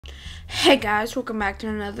Hey guys, welcome back to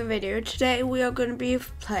another video. Today we are going to be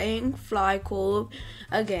playing Fly Corp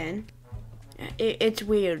again. It's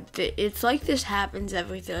weird. It's like this happens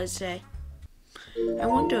every Thursday. I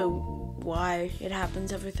wonder why it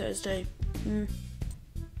happens every Thursday.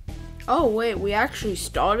 Oh wait, we actually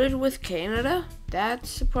started with Canada? That's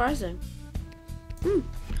surprising.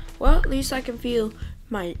 Well, at least I can feel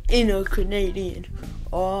my inner Canadian.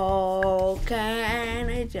 Oh,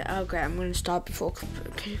 Canada. Okay, I'm gonna stop before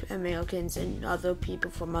Americans and other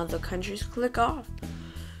people from other countries click off.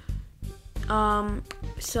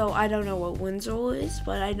 So I don't know what Windsor is,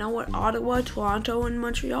 but I know what Ottawa, Toronto, and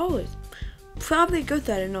Montreal is. Probably good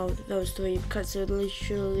that I know those three because they're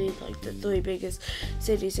literally like the three biggest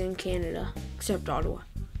cities in Canada, except Ottawa.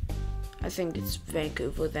 I think it's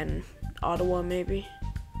Vancouver, then Ottawa maybe.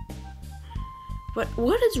 But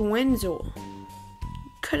what is Windsor?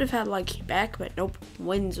 Could have had like Quebec, but nope,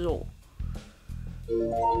 Windsor.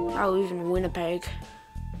 Oh, even Winnipeg.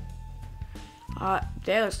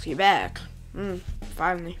 There's Quebec.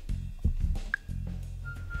 Finally.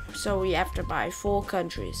 So we have to buy 4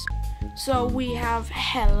 countries. So we have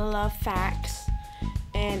Halifax,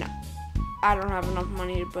 and I don't have enough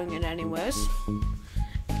money to bring it anyways.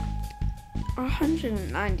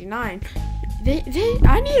 199.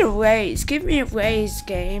 I need a raise. Give me a raise,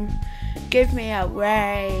 game. Give me a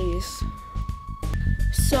raise.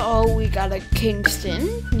 So we got a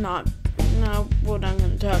Kingston. No, we're not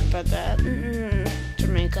gonna talk about that.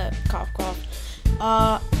 Jamaica, cough.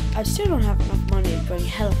 I still don't have enough money to bring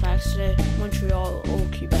Halifax to Montreal or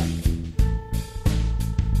Quebec.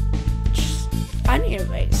 I need a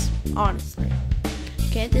raise, honestly.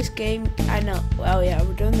 Can't this game? I know. Well, yeah,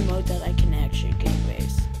 we're doing the mode that I can actually get a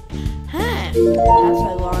raise. Huh? That's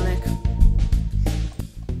ironic.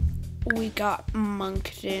 We got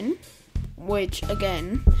Moncton, which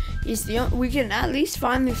again is we can at least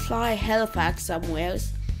finally fly Halifax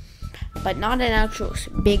somewheres, but not an actual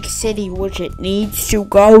big city which it needs to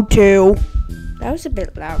go to. That was a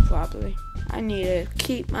bit loud, probably. I need to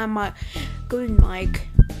keep my good mic.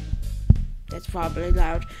 That's probably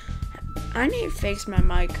loud. I need to fix my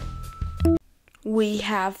mic. We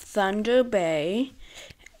have Thunder Bay,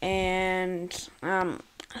 and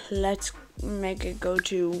let's make it go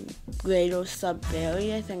to Greater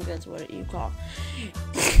Sudbury. I think that's what you call.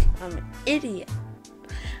 I'm an idiot.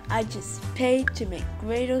 I just paid to make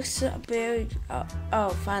Greater Sudbury. Oh,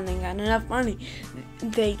 finally got enough money.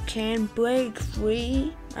 They can break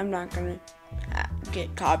free. I'm not gonna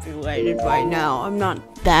get copyrighted right now. I'm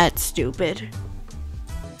not that stupid.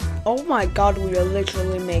 Oh my god, we are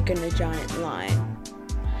literally making a giant line.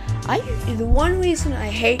 The one reason I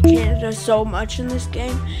hate Canada so much in this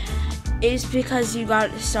game is because you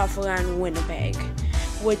got stuff around Winnipeg,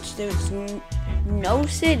 which there's no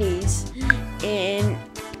cities in.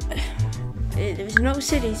 There's no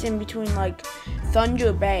cities in between like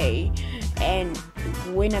Thunder Bay and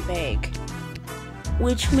Winnipeg,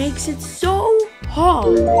 which makes it so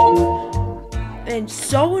hard and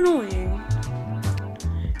so annoying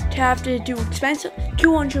to have to do expensive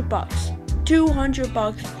 $200.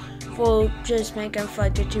 $200 for just making a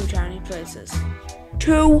flight to 2 tiny places.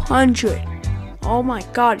 200. Oh my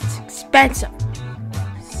god, it's expensive.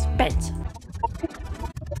 Expensive.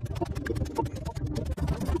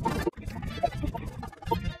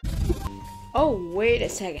 Oh, wait a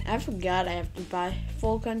second. I forgot I have to buy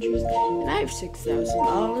 4 countries, and I have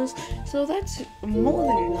 $6,000, so that's more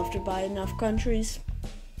than enough to buy enough countries.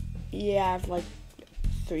 Yeah, I have like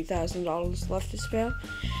 $3,000 left to spare.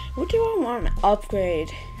 What do I want to upgrade?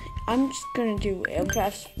 I'm just gonna do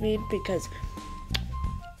aircraft speed because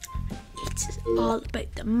it's all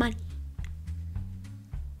about the money.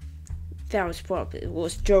 That was probably the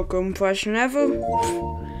worst Joker impression ever.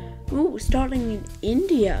 Ooh, starting in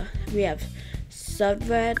India, we have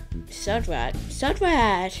Sudrat.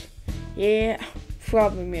 Yeah,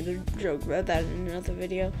 probably made a joke about that in another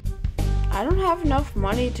video. I don't have enough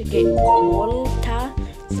money to get Kolkata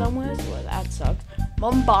somewhere, so that sucks.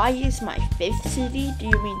 Mumbai is my 5th city. Do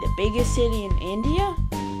you mean the biggest city in India?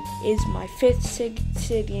 Is my 5th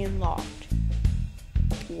city unlocked?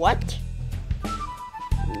 What?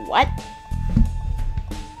 What?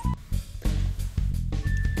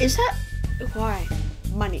 Is that why?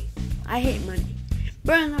 Money. I hate money.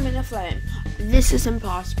 Burn them in a flame. This is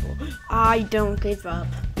impossible. I don't give up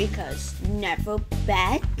because never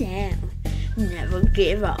back down. Never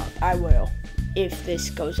give up. I will if this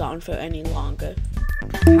goes on for any longer.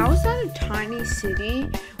 How is that a tiny city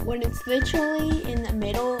when it's literally in the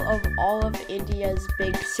middle of all of India's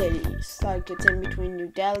big cities? Like it's in between New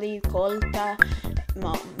Delhi, Kolkata,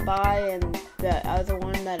 Mumbai, and the other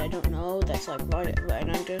one that I don't know that's like right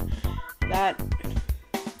under. That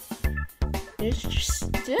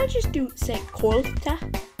did I just say Kolta?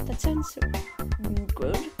 That sounds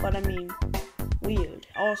good, but I mean weird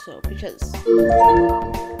also because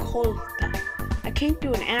Kolta. I can't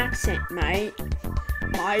do an accent, mate.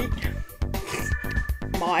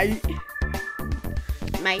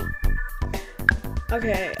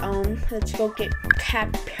 Okay, let's go get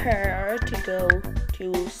Capper to go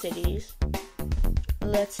to cities.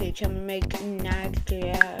 Let's see, can we make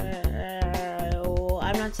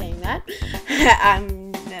I'm not saying that.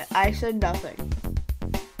 I said nothing.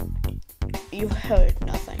 You heard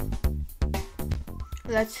nothing.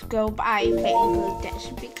 Let's go buy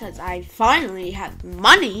Bangladesh because I finally have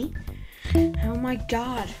money. Oh my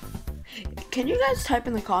god. Can you guys type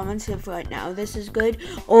in the comments if right now this is good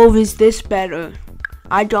or is this better?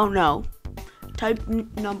 I don't know. Type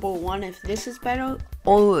number 1 if this is better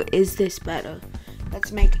or is this better.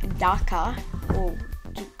 Let's make Dhaka or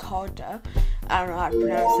Jakarta. I don't know how to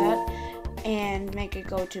pronounce that. And make it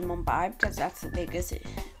go to Mumbai because that's the biggest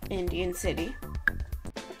Indian city.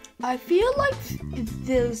 I feel like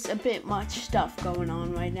there's a bit much stuff going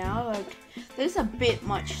on right now. Like, there's a bit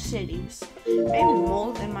much cities. Maybe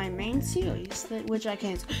more than my main series, which I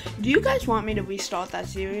can't. Do you guys want me to restart that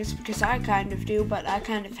series? Because I kind of do, but I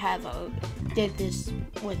kind of did this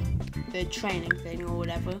with the training thing or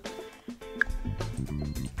whatever.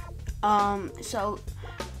 So,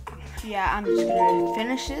 yeah, I'm just gonna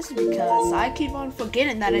finish this because I keep on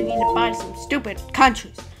forgetting that I need to buy some stupid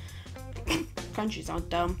countries. Countries aren't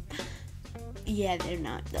dumb. Yeah, they're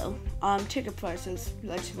not though. Ticket prices,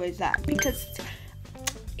 let's raise that because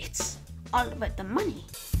it's all about the money.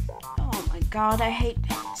 Oh my god, I hate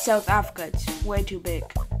South Africa. It's way too big,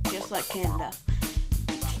 just like Canada.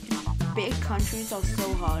 Big countries are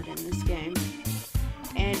so hard in this game.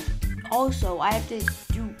 And also, I have to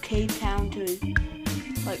do Cape Town to,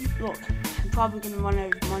 like, look, I'm probably gonna run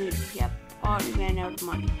out of money. Yep, already ran out of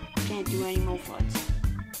money. Can't do any more flights.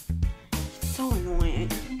 So annoying.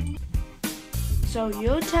 So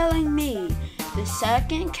you're telling me the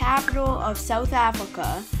second capital of South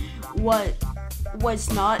Africa was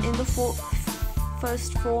not in the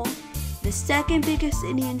first 4? The second biggest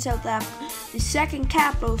city in South Africa, the second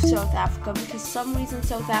capital of South Africa, because some reason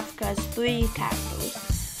South Africa has 3 capitals,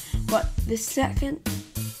 but the second,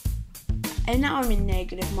 and now I'm in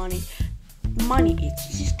negative money.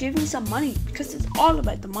 Just give me some money because it's all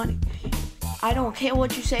about the money. I don't care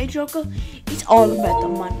what you say, Joker. It's all about the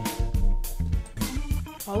money.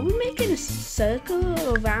 Are we making a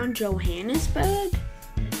circle around Johannesburg?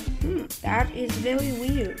 That is very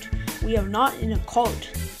weird. We are not in a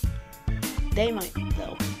cult. They might be,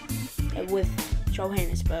 though, with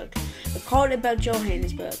Johannesburg. The cult about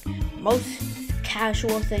Johannesburg. Most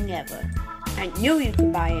casual thing ever. I knew you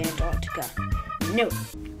could buy Antarctica. Knew.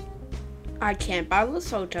 I can't buy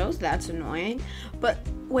Lesotho. That's annoying. But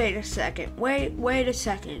wait a second. Wait a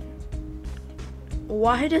second.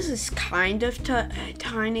 Why does this kind of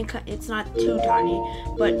tiny? It's not too tiny,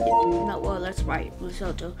 but well, that's right,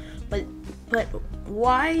 Lesotho. But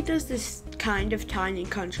why does this kind of tiny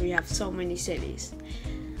country have so many cities?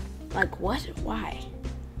 Like what? Why?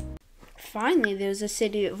 Finally, there's a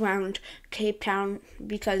city around Cape Town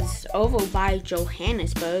because over by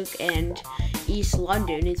Johannesburg and East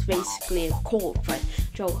London, it's basically a corp. But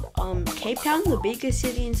Cape Town, the biggest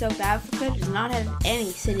city in South Africa, does not have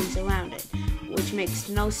any cities around it, which makes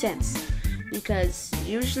no sense because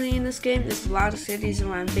usually in this game there's a lot of cities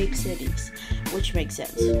around big cities, which makes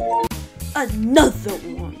sense. Another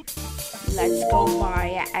one. Let's go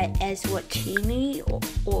by Eswatini,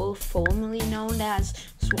 or formerly known as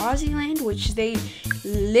Swaziland, which they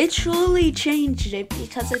literally changed it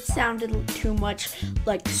because it sounded too much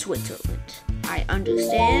like Switzerland. I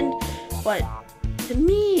understand, but the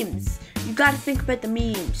memes. You gotta think about the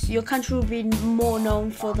memes. Your country will be more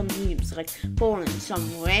known for the memes, like Poland, some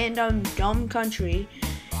random dumb country,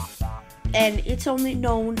 and it's only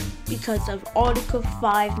known because of Article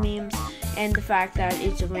 5 memes and the fact that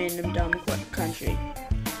it's a random dumb country.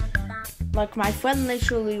 Like my friend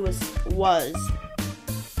literally was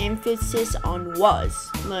emphasis on was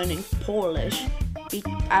learning Polish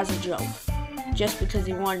as a joke, just because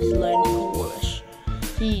he wanted to learn Polish.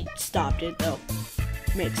 He stopped it though.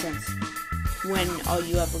 Makes sense. When are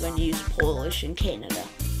you ever going to use Polish in Canada?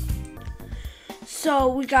 So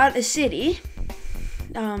we got a city.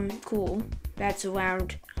 Cool. That's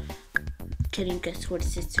around. Can you guess what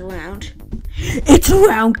it's around? It's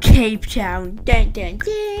around Cape Town. Dun, dun,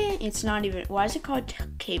 dun. It's not even. Why is it called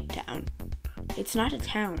Cape Town? It's not a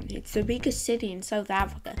town. It's the biggest city in South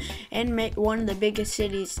Africa and one of the biggest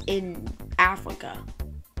cities in Africa.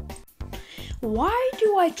 Why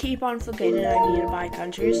do I keep on forgetting I need to buy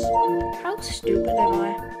countries? How stupid am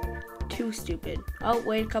I? Too stupid. Oh,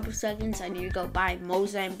 wait a couple seconds. I need to go buy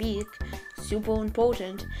Mozambique. Super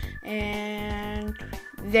important. And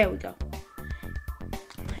there we go.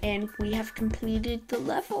 And we have completed the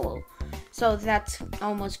level. So that's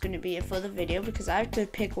almost going to be it for the video because I have to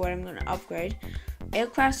pick what I'm going to upgrade.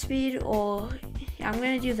 Aircraft speed, or I'm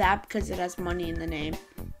going to do that because it has money in the name.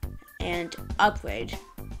 And upgrade.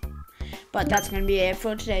 But that's going to be it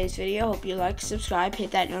for today's video. Hope you like, subscribe,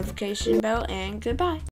 hit that notification bell, and goodbye.